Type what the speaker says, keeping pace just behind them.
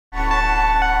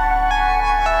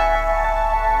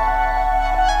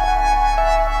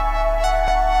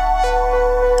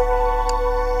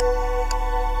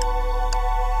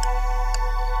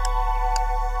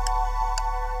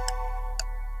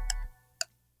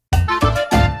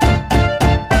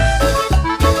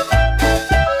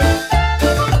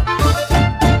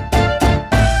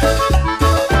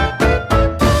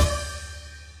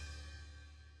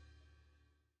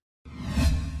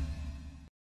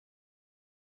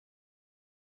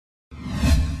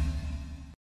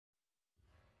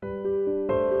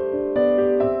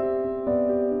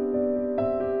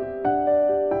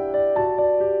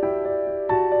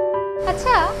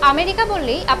America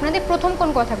বললেই আপনাদের প্রথম কোন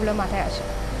কথাগুলো মাথায় আসে?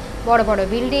 বড় বড়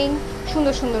বিল্ডিং,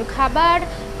 সুন্দর সুন্দর খাবার,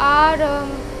 আর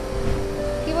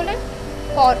কি বলেন,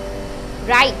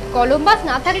 রাইট, কলম্বাস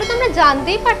না থাকলে তো আমরা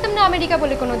জানতেই পারতাম না আমেরিকা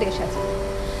বলে কোনো দেশ আছে।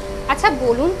 আচ্ছা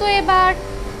বলুন তো এবার,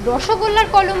 রসগোল্লার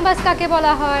কলম্বাস কাকে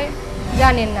বলা হয়?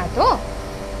 জানেন না তো?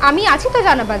 আমি আছি তো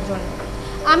জানাবার জন্য।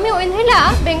 আমি ওইদিনা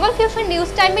বেঙ্গল ফিউশন নিউজ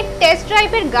টাইমের টেস্ট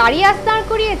ড্রাইভের গাড়ি দাঁড়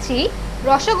করিয়েছি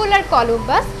রসগোল্লার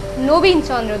কলম্বাস নবীন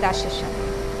চন্দ্র দাসের সাথে।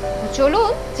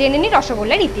 চলুন জেনে নিই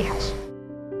রসগোল্লার ইতিহাস।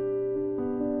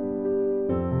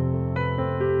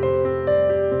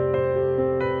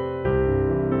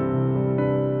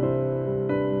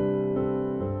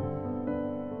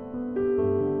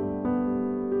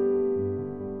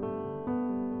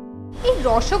 এই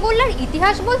রসগোল্লার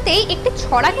ইতিহাস বলতেই একটি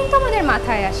ছড়া কিন্তু আমাদের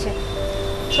মাথায় আসে,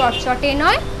 চটচটে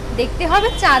নয়, দেখতে হবে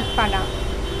চাঁদপানা,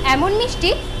 এমন মিষ্টি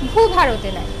ভূভারতে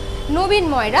নাই, নবীন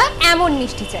ময়রা এমন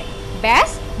মিষ্টি চাই।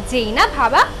 ব্যাস, যেই না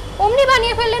ভাবা অমনি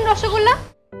বানিয়ে ফেললেন রসগোল্লা।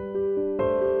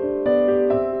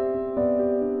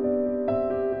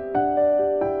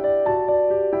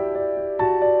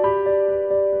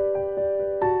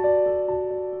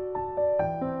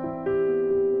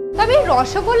 তবে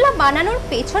রসগোল্লা বানানোর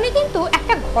পেছনে কিন্তু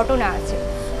একটা ঘটনা আছে,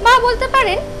 বা বলতে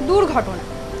পারেন দুর্ঘটনা।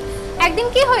 একদিন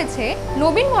কি হয়েছে,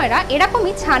 নবীন ময়রা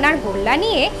এরকমই ছানার গোল্লা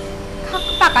নিয়ে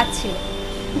পাকাচ্ছিল।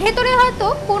 ভেতরে হয়তো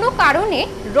কোনো কারণে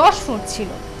রস ফুটছিল,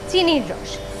 চিনির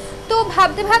রস। তো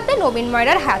ভাবতে ভাবতে নবীন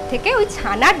ময়রার হাত থেকে ওই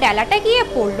ছানার ডালাটা গিয়ে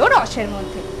পড়লো রসের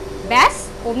মধ্যে। ব্যাস,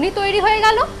 অমনি তৈরি হয়ে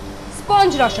গেল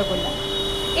স্পঞ্জ রসগোল্লা।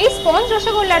 এই স্পঞ্জ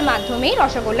রসগোল্লার মাধ্যমেই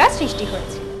রসগোল্লার সৃষ্টি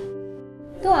হয়েছে।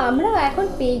 তো আমরা এখন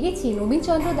পেয়ে গেছি নবীন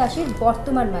চন্দ্র দাসের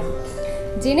বর্তমান মালিক।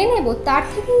 জেনে নেব তার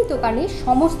থেকেই দোকানের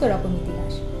সমস্ত রকম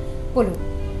ইতিহাস। বলুন।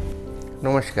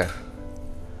 নমস্কার,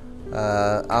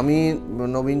 আমি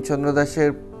নবীন চন্দ্র দাসের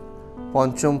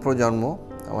পঞ্চম প্রজন্ম।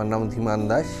 আমার নাম ধীমান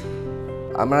দাস।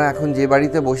 আমরা এখন যে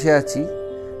বাড়িতে বসে আছি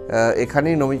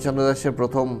এখানেই নবীন চন্দ্র দাসের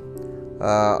প্রথম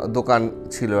দোকান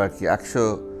ছিল আর কি।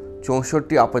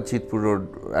 164 আপার চিতপুর রোড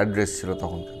অ্যাড্রেস ছিল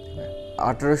তখনকার দিনে।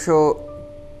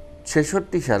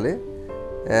 1866 সালে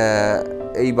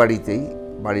এই বাড়িতেই,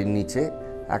 বাড়ির নিচে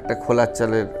একটা খোলার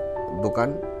চালের দোকান।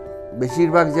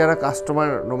 বেশিরভাগ যারা কাস্টমার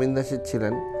নবীন দাসের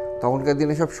ছিলেন তখনকার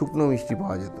দিনে সব শুকনো মিষ্টি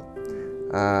পাওয়া যেত,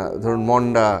 ধরুন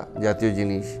মন্ডা জাতীয়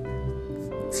জিনিস,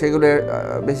 সেগুলো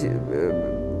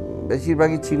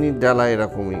বেশিরভাগই চিনির ডালা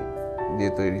এরকমই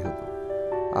দিয়ে তৈরি হতো,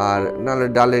 আর নাহলে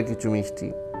ডালের কিছু মিষ্টি।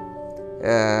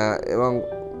 এবং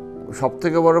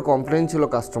সবথেকে বড় কমপ্লেন ছিল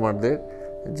কাস্টমারদের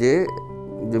যে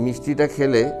মিষ্টিটা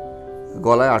খেলে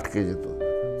গলায় আটকে যেত।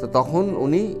 তো তখন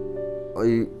উনি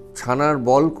ওই ছানার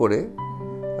বল করে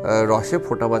রসে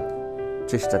ফোটাবার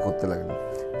চেষ্টা করতে লাগলেন,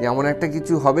 যে এমন একটা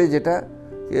কিছু হবে যেটা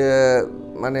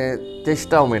মানে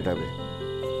তেষ্টাও মেটাবে,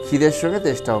 খিদের সঙ্গে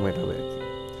তেষ্টাও মেটাবে আর কি।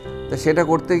 তা সেটা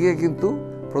করতে গিয়ে কিন্তু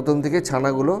প্রথম থেকে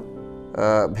ছানাগুলো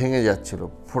ভেঙে যাচ্ছিল।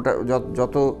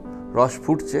 যত রস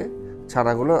ফুটছে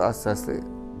ছানাগুলো আস্তে আস্তে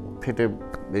ফেটে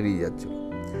বেরিয়ে যাচ্ছিল।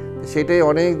 সেটাই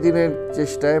অনেক দিনের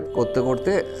চেষ্টায় করতে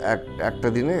করতে একটা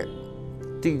দিনে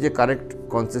ঠিক যে কারেক্ট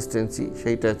কনসিস্টেন্সি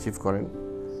সেইটা অ্যাচিভ করেন,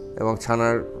 এবং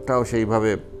ছানাটাও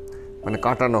সেইভাবে মানে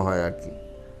কাটানো হয় আর কি,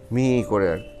 মিহি করে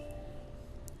আর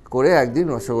করে একদিন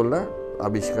রসগোল্লা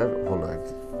আবিষ্কার হলো আর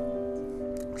কি।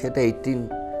 সেটা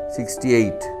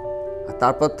 1868। আর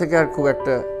তারপর থেকে আর খুব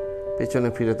একটা পেছনে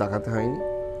ফিরে তাকাতে হয়নি।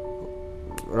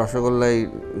 রসগোল্লাই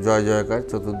জয় জয়কার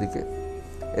চতুর্দিকে।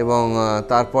 এবং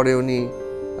তারপরে উনি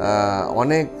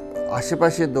অনেক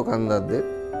আশেপাশের দোকানদারদের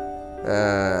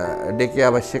ডেকে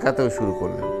আবার শেখাতেও শুরু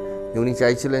করলেন। উনি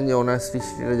চাইছিলেন যে ওনার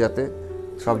সৃষ্টিটা যাতে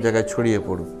সব জায়গায় ছড়িয়ে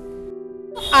পড়ুক।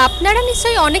 আপনারা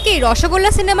নিশ্চয়ই অনেকেই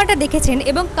রসগোল্লা সিনেমাটা দেখেছেন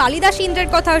এবং কালিদাস ইন্দ্রের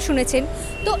কথাও শুনেছেন।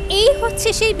 তো এই হচ্ছে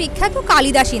সেই বিখ্যাত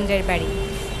কালিদাস ইন্দ্রের বাড়ি।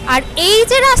 আর এই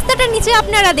যে রাস্তাটা নিচে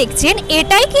আপনারা দেখছেন,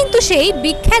 এটাই কিন্তু সেই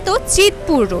বিখ্যাত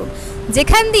চিতপুর রোড,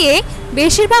 যেখান দিয়ে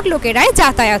বেশিরভাগ লোকেরাই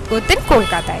যাতায়াত করতেন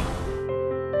কলকাতায়।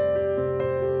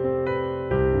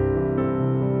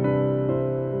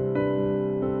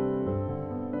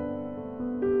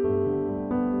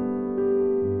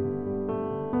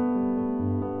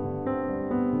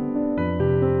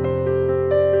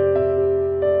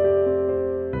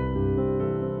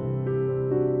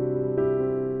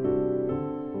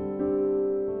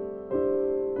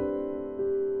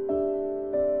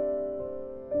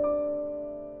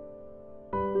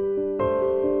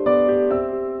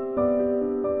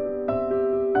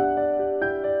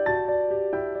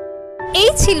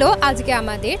 এই ছিল আজকে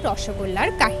আমাদের রসগোল্লার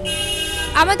কাহিনী।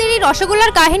 আমাদের এই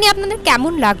রসগোল্লার কাহিনী আপনাদের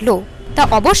কেমন লাগলো তা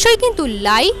অবশ্যই কিন্তু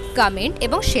লাইক, কমেন্ট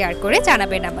এবং শেয়ার করে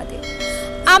জানাবেন আমাদের।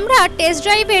 আমরা টেস্ট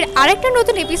ড্রাইভের আরেকটা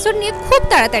নতুন এপিসোড নিয়ে খুব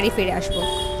তাড়াতাড়ি ফিরে আসবো।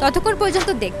 ততক্ষণ পর্যন্ত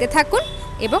দেখতে থাকুন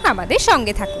এবং আমাদের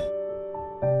সঙ্গে থাকুন।